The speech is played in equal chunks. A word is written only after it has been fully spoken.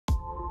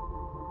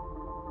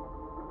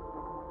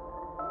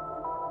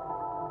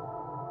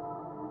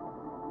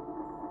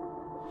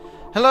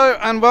Hello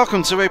and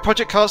welcome to a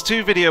Project Cars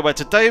 2 video where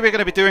today we're going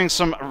to be doing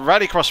some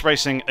rallycross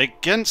racing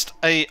against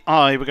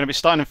AI. We're going to be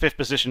starting in 5th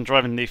position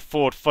driving the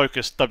Ford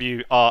Focus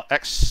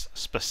WRX,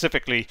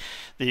 specifically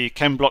the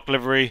Ken Block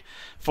livery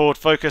Ford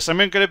Focus, and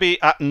we're going to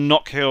be at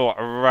Knockhill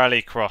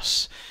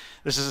Rallycross.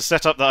 This is a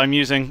setup that I'm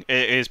using.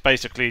 It is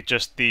basically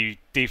just the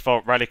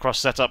default rallycross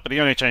setup, but the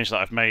only change that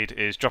I've made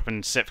is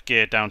dropping SIP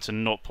gear down to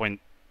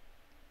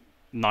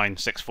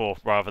 0.964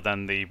 rather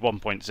than the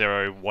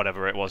 1.0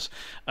 whatever it was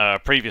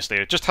previously.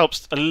 It just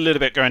helps a little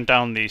bit going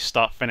down the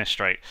start-finish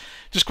straight.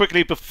 Just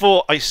quickly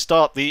before I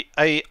start, the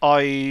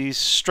AI's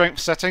strength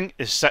setting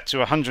is set to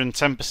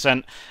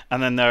 110%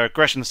 and then their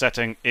aggression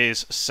setting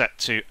is set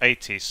to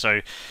 80.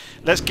 So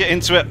let's get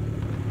into it.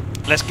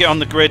 Let's get on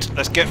the grid,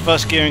 let's get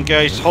first gear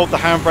engaged, hold the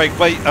handbrake,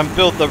 wait and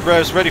build the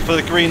revs ready for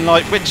the green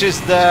light, which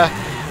is there.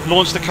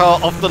 Launch the car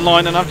off the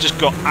line and I've just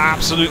got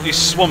absolutely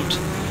swamped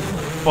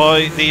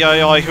by the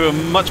AI, who are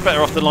much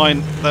better off the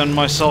line than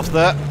myself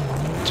there.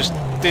 Just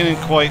didn't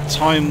quite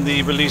time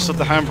the release of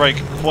the handbrake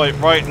quite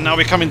right. Now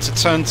we come into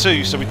turn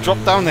 2, so we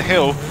drop down the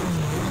hill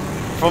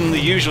from the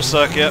usual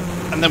circuit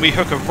and then we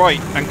hook a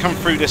right and come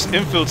through this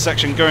infield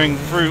section, going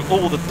through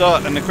all the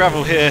dirt and the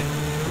gravel here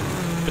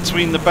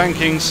between the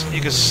bankings. You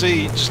can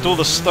see just all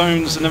the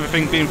stones and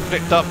everything being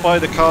flicked up by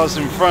the cars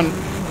in front,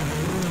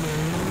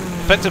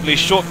 effectively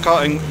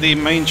shortcutting the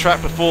main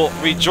track before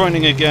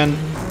rejoining again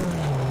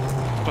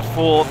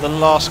before the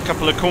last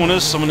couple of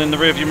corners. Someone in the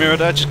rearview mirror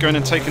there just going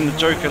and taking the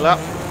Joker lap.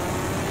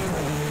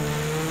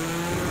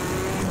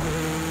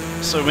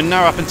 So we're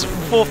now up into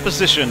 4th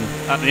position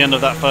at the end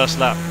of that first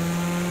lap.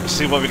 Let's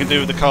see what we can do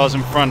with the cars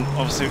in front.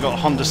 Obviously we've got a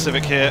Honda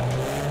Civic here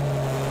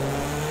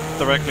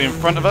directly in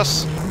front of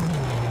us,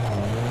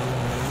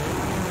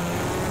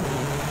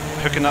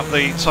 hooking up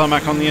the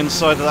tarmac on the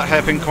inside of that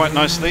hairpin quite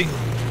nicely.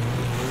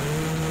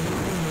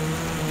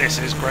 This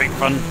is great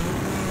fun.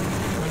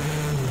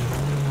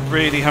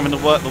 Really having to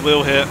work the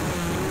wheel here.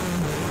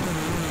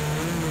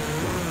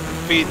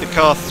 Feed the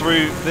car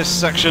through this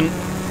section.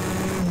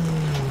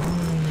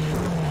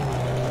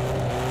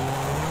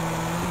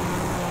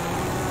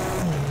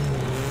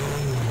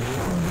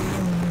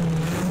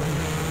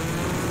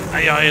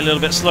 AI a little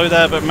bit slow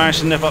there, but managed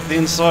to nip up the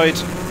inside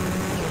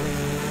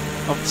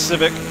of the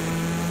Civic.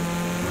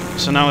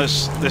 So now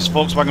it's this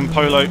Volkswagen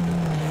Polo.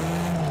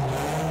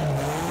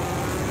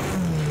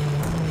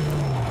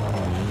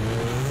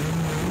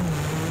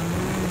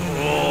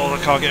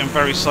 Car getting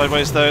very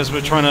sideways there as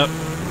we're trying to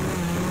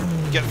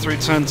get through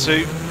turn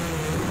 2.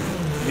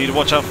 Need to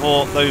watch out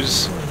for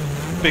those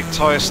big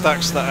tyre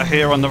stacks that are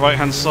here on the right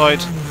hand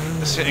side.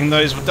 Just hitting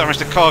those will damage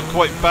the car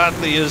quite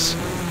badly as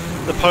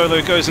the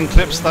Polo goes and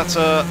clips that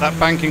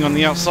banking on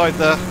the outside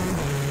there.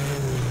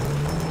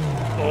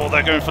 Oh,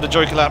 they're going for the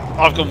Joker lap.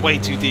 I've gone way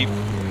too deep.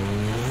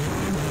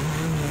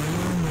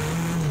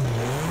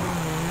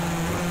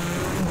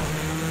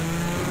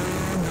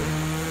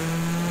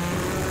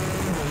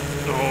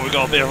 Oh, we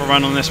got a bit of a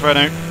run on this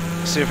Renault.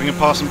 See if we can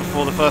pass him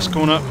before the first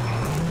corner.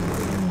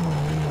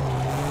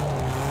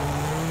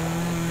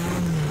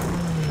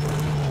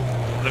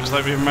 Looks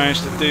like we've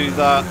managed to do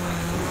that.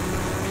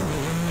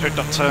 Hooked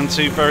up turn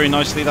 2 very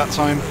nicely that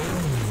time.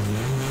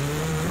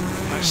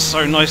 It's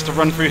so nice to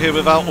run through here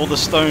without all the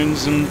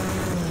stones and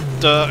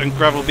dirt and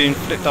gravel being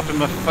flicked up in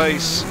my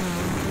face.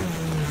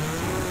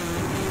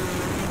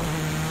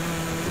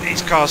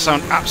 These cars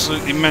sound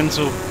absolutely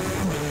mental.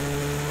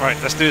 Right,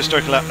 let's do this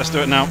Joker lap. Let's do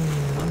it now.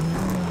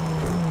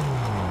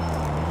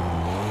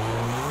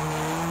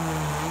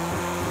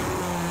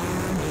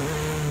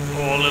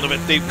 Oh, a little bit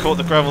deep, caught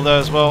the gravel there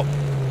as well.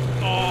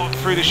 Oh,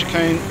 through the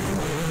chicane.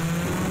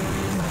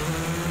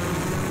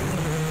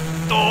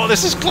 Oh,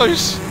 this is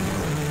close.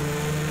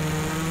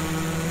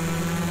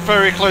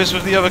 Very close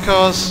with the other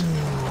cars.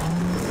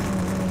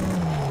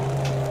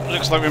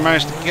 Looks like we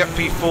managed to get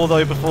P4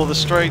 though before the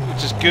straight,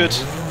 which is good.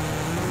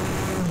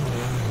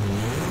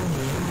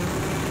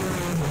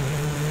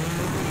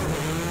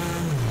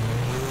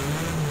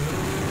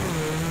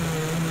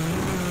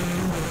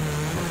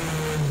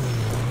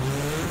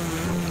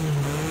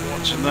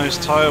 Watching those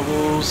tyre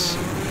walls.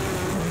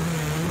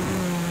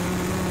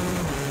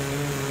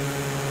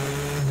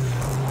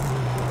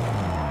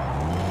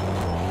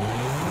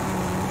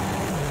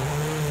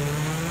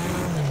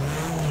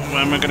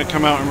 When we're going to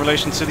come out in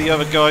relation to the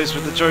other guys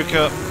with the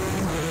Joker.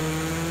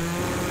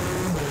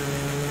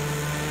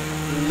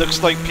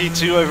 Looks like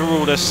P2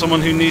 overall. There's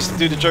someone who needs to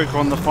do the Joker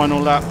on the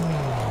final lap,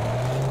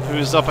 who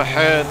is up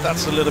ahead.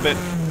 That's a little bit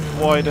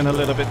wide and a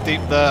little bit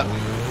deep there.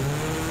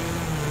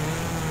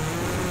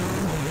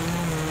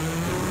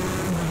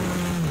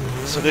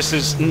 So this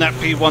is Nat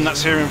P1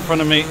 that's here in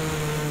front of me.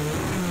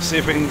 See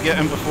if we can get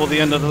him before the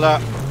end of the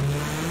lap. I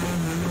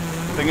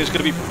think it's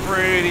going to be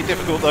pretty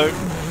difficult though.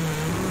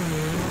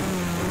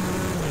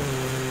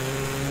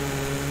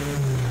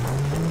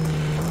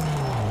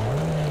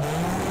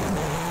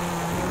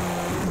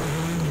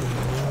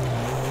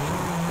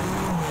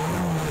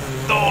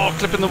 Oh,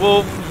 clipping the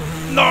wall.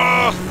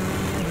 No!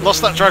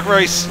 Lost that drag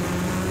race.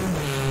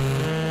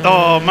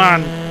 Oh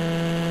man.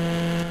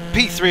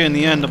 P3 in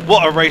the end, and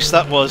what a race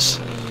that was.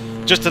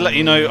 Just to let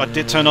you know, I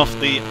did turn off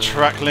the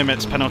track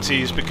limits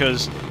penalties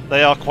because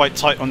they are quite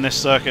tight on this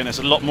circuit, and it's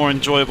a lot more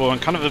enjoyable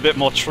and kind of a bit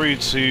more true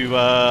to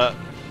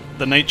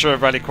the nature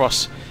of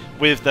Rallycross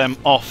with them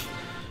off.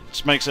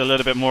 Just makes it a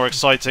little bit more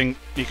exciting.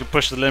 You can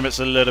push the limits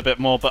a little bit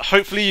more, but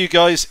hopefully you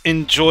guys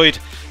enjoyed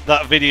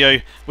that video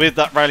with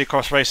that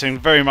Rallycross racing.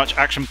 Very much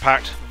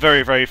action-packed,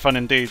 very, very fun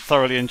indeed.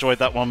 Thoroughly enjoyed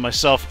that one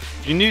myself.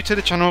 If you're new to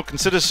the channel,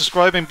 consider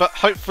subscribing, but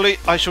hopefully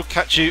I shall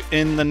catch you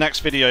in the next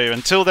video.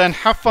 Until then,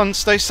 have fun,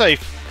 stay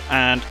safe,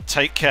 and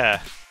take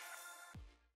care.